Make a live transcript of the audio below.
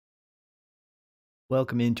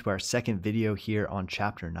Welcome into our second video here on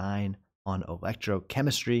Chapter 9 on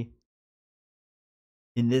electrochemistry.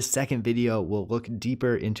 In this second video, we'll look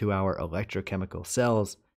deeper into our electrochemical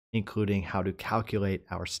cells, including how to calculate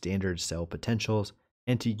our standard cell potentials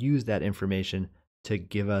and to use that information to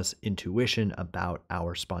give us intuition about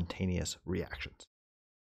our spontaneous reactions.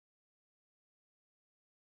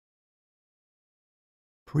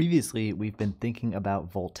 Previously, we've been thinking about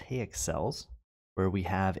voltaic cells, where we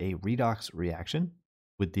have a redox reaction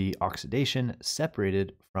with the oxidation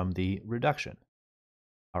separated from the reduction.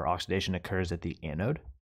 Our oxidation occurs at the anode.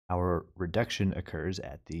 Our reduction occurs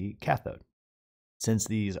at the cathode. Since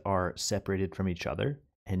these are separated from each other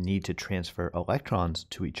and need to transfer electrons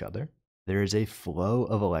to each other, there is a flow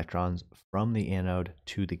of electrons from the anode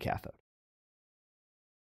to the cathode.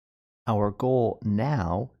 Our goal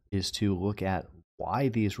now is to look at why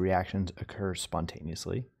these reactions occur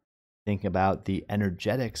spontaneously, think about the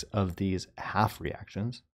energetics of these half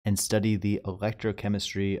reactions, and study the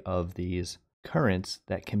electrochemistry of these currents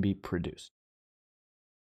that can be produced.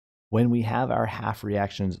 When we have our half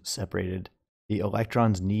reactions separated, the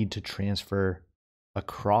electrons need to transfer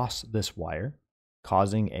across this wire,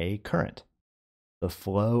 causing a current. The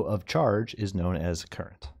flow of charge is known as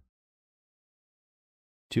current.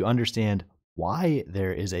 To understand why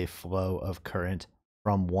there is a flow of current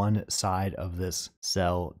from one side of this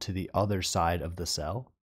cell to the other side of the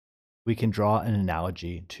cell, we can draw an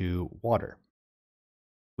analogy to water.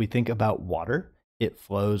 We think about water, it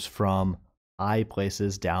flows from high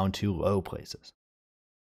places down to low places.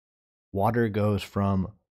 Water goes from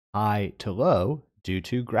high to low due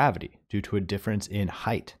to gravity, due to a difference in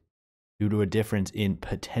height, due to a difference in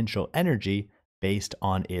potential energy based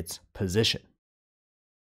on its position.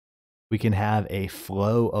 We can have a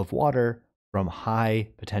flow of water from high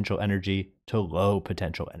potential energy to low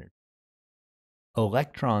potential energy.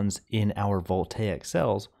 Electrons in our voltaic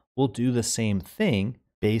cells will do the same thing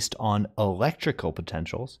based on electrical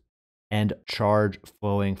potentials and charge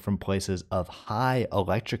flowing from places of high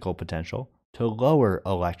electrical potential to lower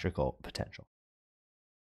electrical potential.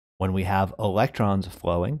 When we have electrons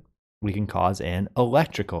flowing, we can cause an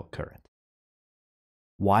electrical current.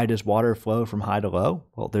 Why does water flow from high to low?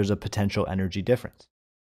 Well, there's a potential energy difference.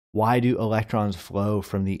 Why do electrons flow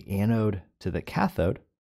from the anode to the cathode?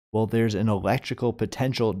 Well, there's an electrical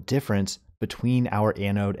potential difference between our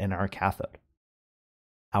anode and our cathode.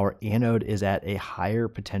 Our anode is at a higher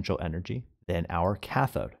potential energy than our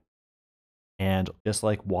cathode. And just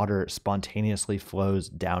like water spontaneously flows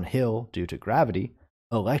downhill due to gravity,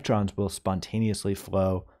 electrons will spontaneously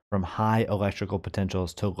flow from high electrical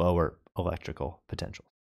potentials to lower electrical potentials.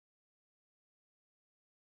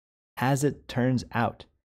 As it turns out,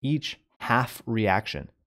 each half reaction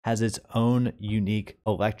has its own unique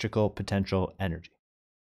electrical potential energy.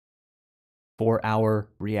 For our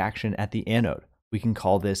reaction at the anode, we can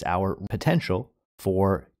call this our potential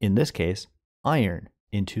for, in this case, iron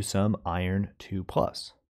into some iron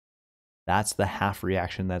 2+. That's the half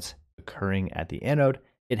reaction that's occurring at the anode.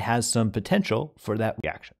 It has some potential for that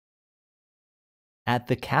reaction. At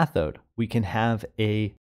the cathode, we can have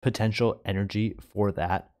a potential energy for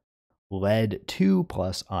that lead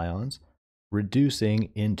 2+ ions reducing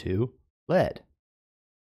into lead.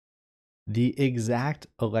 The exact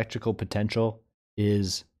electrical potential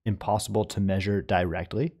is impossible to measure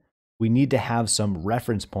directly. We need to have some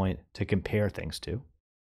reference point to compare things to.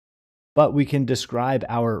 But we can describe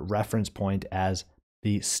our reference point as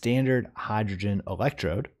the standard hydrogen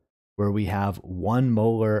electrode, where we have 1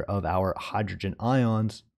 molar of our hydrogen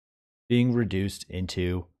ions being reduced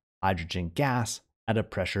into hydrogen gas at a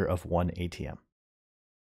pressure of 1 atm.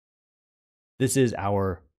 This is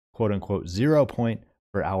our quote-unquote 0 point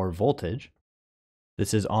for our voltage.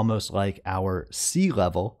 This is almost like our sea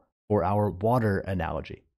level for our water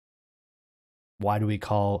analogy. Why do we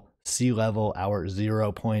call sea level our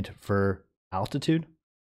 0 point for altitude?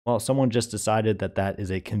 Well, someone just decided that that is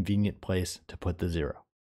a convenient place to put the 0.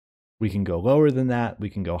 We can go lower than that, we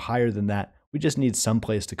can go higher than that. We just need some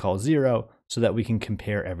place to call 0 so that we can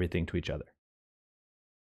compare everything to each other.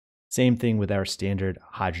 Same thing with our standard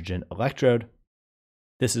hydrogen electrode.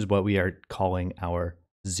 This is what we are calling our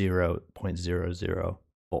 0.00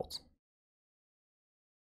 volts.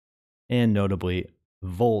 And notably,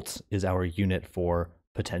 volts is our unit for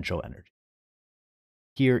potential energy.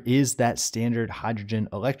 Here is that standard hydrogen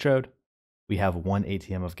electrode. We have 1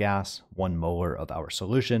 atm of gas, 1 molar of our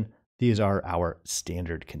solution. These are our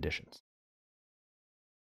standard conditions.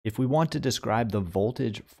 If we want to describe the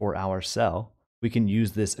voltage for our cell, we can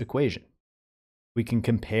use this equation. We can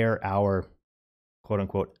compare our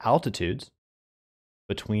quote-unquote altitudes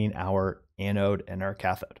between our anode and our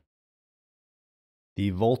cathode. The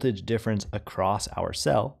voltage difference across our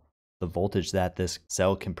cell, the voltage that this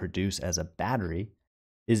cell can produce as a battery,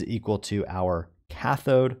 is equal to our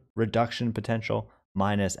cathode reduction potential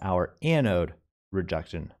minus our anode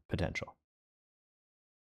reduction potential.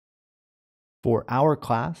 For our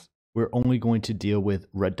class, we're only going to deal with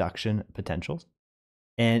reduction potentials.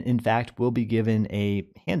 And in fact, we'll be given a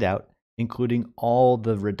handout including all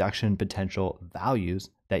the reduction potential values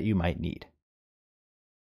that you might need.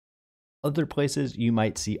 Other places you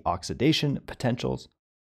might see oxidation potentials.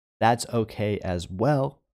 That's okay as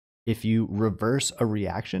well. If you reverse a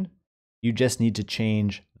reaction, you just need to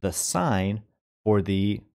change the sign for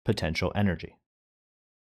the potential energy.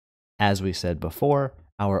 As we said before,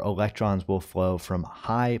 our electrons will flow from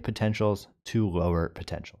high potentials to lower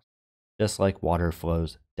potentials, just like water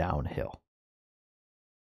flows downhill.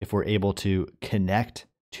 If we're able to connect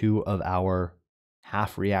two of our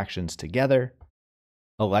half reactions together,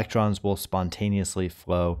 electrons will spontaneously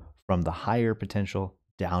flow from the higher potential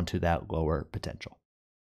down to that lower potential.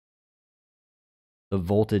 The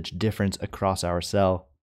voltage difference across our cell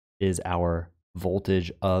is our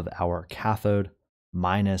voltage of our cathode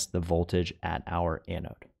minus the voltage at our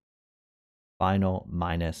anode. Final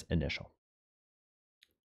minus initial.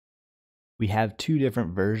 We have two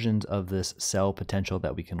different versions of this cell potential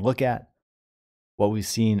that we can look at. What we've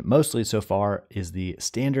seen mostly so far is the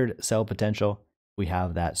standard cell potential. We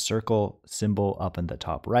have that circle symbol up in the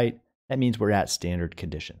top right. That means we're at standard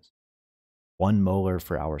conditions. 1 molar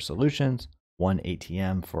for our solutions, 1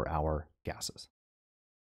 atm for our gases.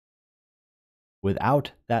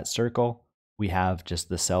 Without that circle, we have just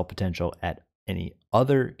the cell potential at any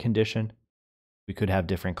other condition. We could have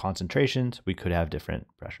different concentrations. We could have different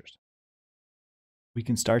pressures. We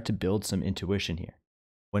can start to build some intuition here.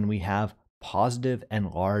 When we have positive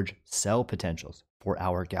and large cell potentials for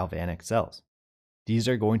our galvanic cells, these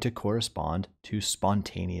are going to correspond to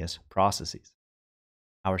spontaneous processes.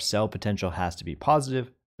 Our cell potential has to be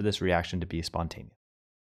positive for this reaction to be spontaneous.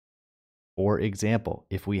 For example,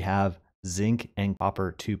 if we have zinc and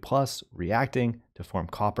copper 2+ reacting to form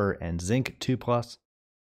copper and zinc 2+,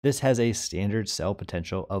 this has a standard cell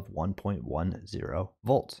potential of 1.10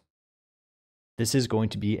 volts. This is going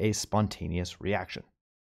to be a spontaneous reaction.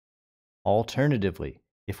 Alternatively,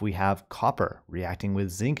 if we have copper reacting with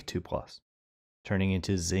zinc 2+, turning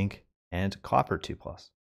into zinc and copper 2+,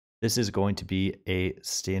 this is going to be a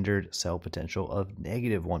standard cell potential of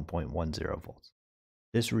negative 1.10 volts.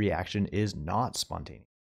 This reaction is not spontaneous.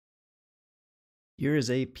 Here is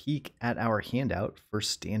a peek at our handout for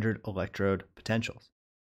standard electrode potentials.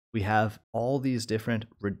 We have all these different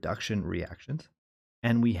reduction reactions,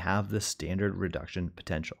 and we have the standard reduction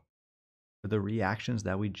potential. For the reactions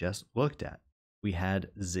that we just looked at, we had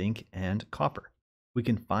zinc and copper. We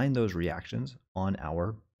can find those reactions on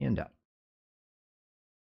our handout.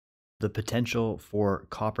 The potential for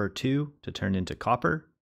copper 2 to turn into copper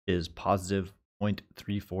is positive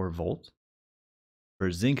 0.34 volts.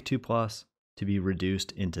 For zinc 2+ to be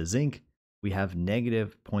reduced into zinc, we have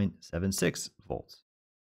negative 0.76 volts.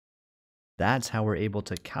 That's how we're able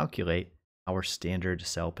to calculate our standard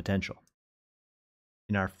cell potential.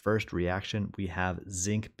 In our first reaction, we have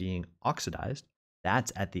zinc being oxidized.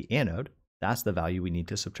 That's at the anode. That's the value we need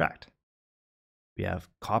to subtract. We have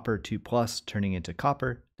copper 2+ turning into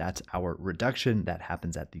copper. That's our reduction that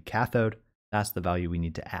happens at the cathode. That's the value we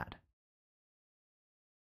need to add.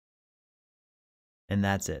 And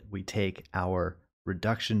that's it. We take our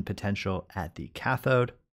reduction potential at the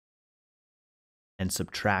cathode and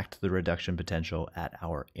subtract the reduction potential at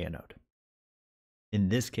our anode. In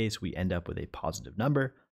this case, we end up with a positive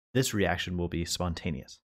number. This reaction will be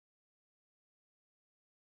spontaneous.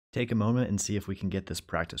 Take a moment and see if we can get this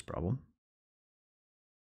practice problem.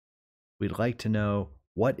 We'd like to know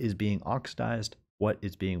what is being oxidized, what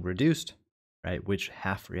is being reduced, right? Which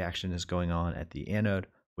half reaction is going on at the anode,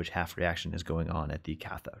 which half reaction is going on at the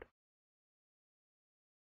cathode.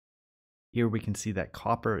 Here we can see that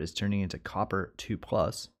copper is turning into copper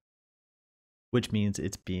 2+, which means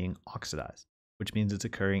it's being oxidized, which means it's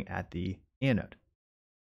occurring at the anode.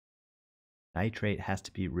 Nitrate has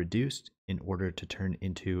to be reduced in order to turn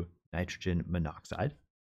into nitrogen monoxide,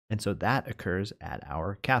 and so that occurs at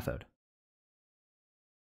our cathode.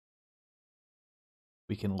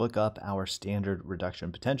 We can look up our standard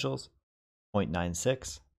reduction potentials,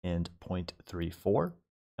 0.96 and 0.34,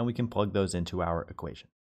 and we can plug those into our equation.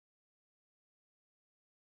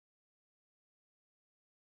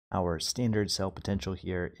 Our standard cell potential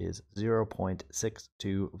here is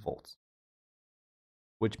 0.62 volts,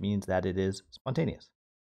 which means that it is spontaneous.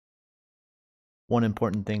 One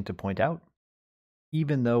important thing to point out,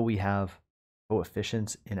 even though we have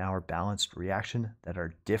coefficients in our balanced reaction that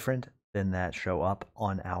are different than that show up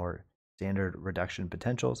on our standard reduction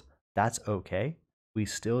potentials, that's okay. We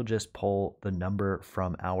still just pull the number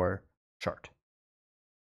from our chart.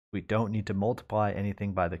 We don't need to multiply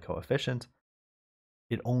anything by the coefficient.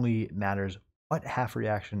 It only matters what half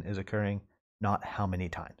reaction is occurring, not how many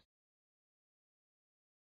times.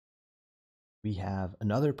 We have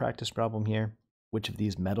another practice problem here. Which of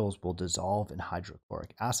these metals will dissolve in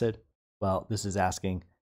hydrochloric acid? Well, this is asking,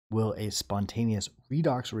 will a spontaneous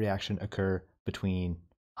redox reaction occur between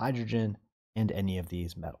hydrogen and any of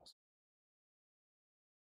these metals?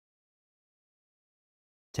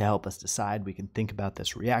 To help us decide, we can think about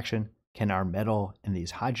this reaction. Can our metal and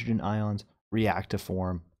these hydrogen ions react to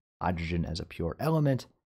form hydrogen as a pure element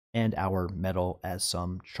and our metal as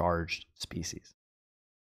some charged species?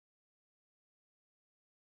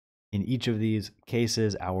 In each of these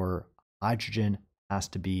cases, our hydrogen has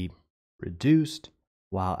to be reduced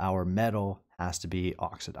while our metal has to be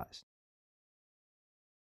oxidized.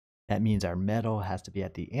 That means our metal has to be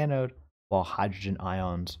at the anode while hydrogen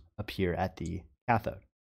ions appear at the cathode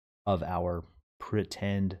of our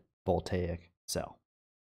pretend voltaic cell.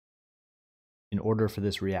 In order for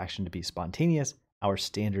this reaction to be spontaneous, our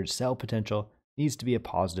standard cell potential needs to be a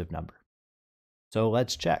positive number. So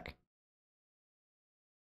let's check.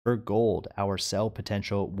 For gold, our cell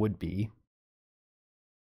potential would be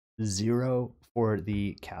 0 for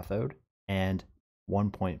the cathode and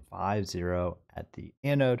 1.50 at the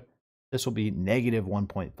anode. This will be negative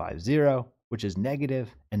 1.50, which is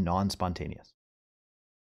negative and non-spontaneous.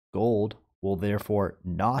 Gold will therefore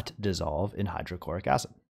not dissolve in hydrochloric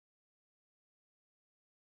acid.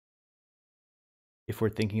 If we're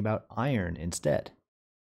thinking about iron instead,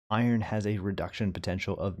 iron has a reduction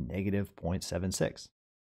potential of negative 0.76.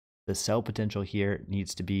 The cell potential here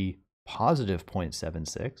needs to be positive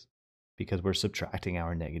 0.76 because we're subtracting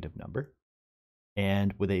our negative number.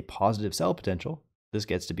 And with a positive cell potential, this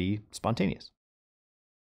gets to be spontaneous.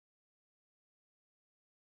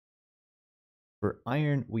 For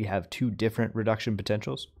iron, we have two different reduction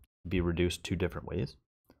potentials, be reduced two different ways.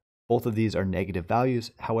 Both of these are negative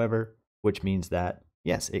values, however, which means that,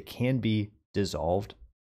 yes, it can be dissolved,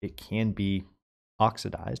 it can be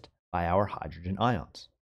oxidized by our hydrogen ions.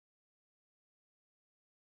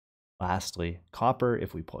 Lastly, copper,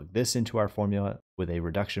 if we plug this into our formula with a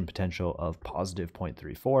reduction potential of positive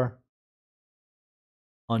 0.34,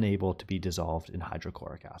 unable to be dissolved in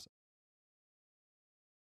hydrochloric acid.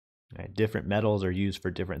 Okay, different metals are used for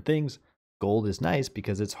different things. Gold is nice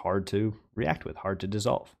because it's hard to react with, hard to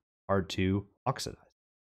dissolve, hard to oxidize.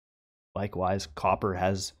 Likewise, copper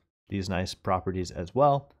has these nice properties as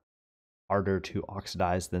well, harder to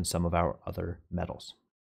oxidize than some of our other metals.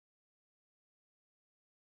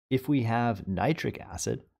 If we have nitric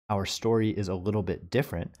acid, our story is a little bit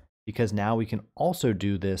different because now we can also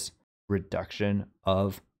do this reduction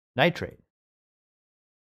of nitrate.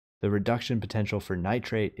 The reduction potential for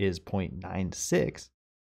nitrate is 0.96,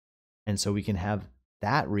 and so we can have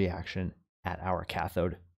that reaction at our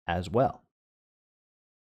cathode as well.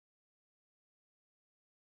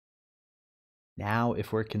 Now,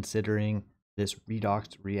 if we're considering this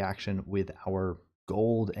redox reaction with our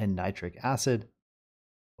gold and nitric acid,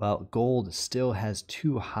 well, gold still has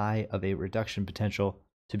too high of a reduction potential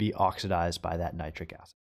to be oxidized by that nitric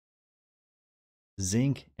acid.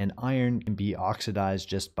 Zinc and iron can be oxidized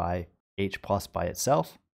just by H plus by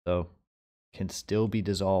itself, so can still be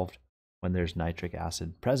dissolved when there's nitric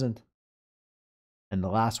acid present. And the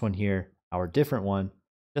last one here, our different one,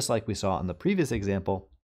 just like we saw in the previous example,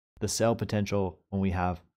 the cell potential when we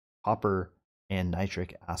have copper and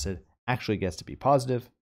nitric acid actually gets to be positive.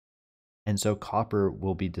 And so copper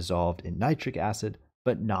will be dissolved in nitric acid,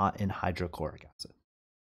 but not in hydrochloric acid.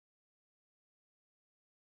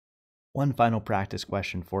 One final practice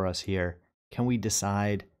question for us here. Can we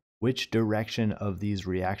decide which direction of these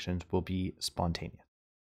reactions will be spontaneous?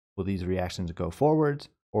 Will these reactions go forwards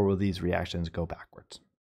or will these reactions go backwards?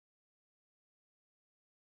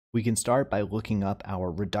 We can start by looking up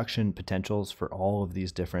our reduction potentials for all of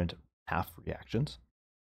these different half reactions.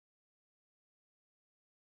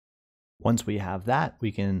 Once we have that,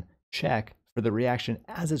 we can check for the reaction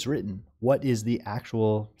as it's written, what is the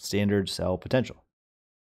actual standard cell potential?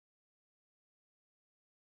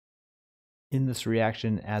 In this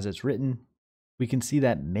reaction as it's written, we can see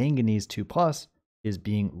that manganese 2 plus is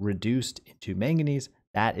being reduced into manganese.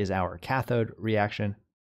 That is our cathode reaction.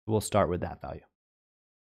 We'll start with that value.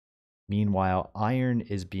 Meanwhile, iron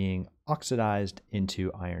is being oxidized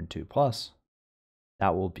into iron 2 plus.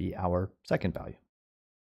 That will be our second value.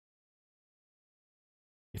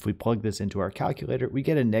 If we plug this into our calculator, we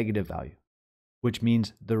get a negative value. which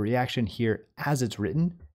means the reaction here as it's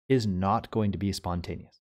written is not going to be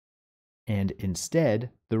spontaneous. And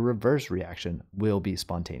instead, the reverse reaction will be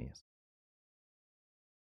spontaneous.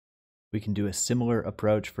 We can do a similar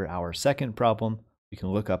approach for our second problem. We can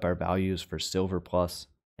look up our values for silver plus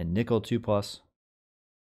and nickel 2 plus.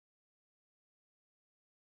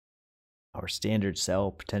 Our standard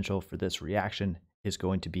cell potential for this reaction is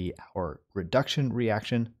going to be our reduction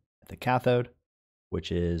reaction at the cathode,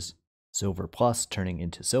 which is silver plus turning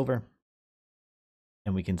into silver.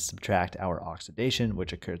 And we can subtract our oxidation,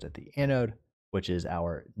 which occurs at the anode, which is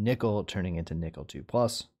our nickel turning into nickel 2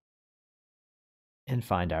 plus, and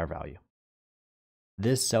find our value.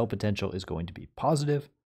 This cell potential is going to be positive,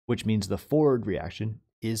 which means the forward reaction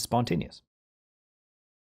is spontaneous.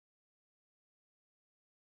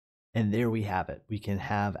 And there we have it. We can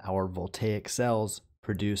have our voltaic cells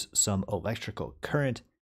produce some electrical current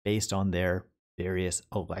based on their various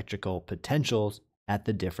electrical potentials at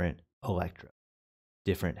the different electrodes.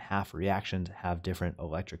 Different half reactions have different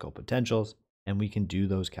electrical potentials, and we can do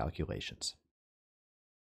those calculations.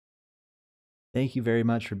 Thank you very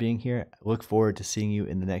much for being here. I look forward to seeing you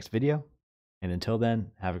in the next video. And until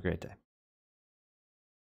then, have a great day.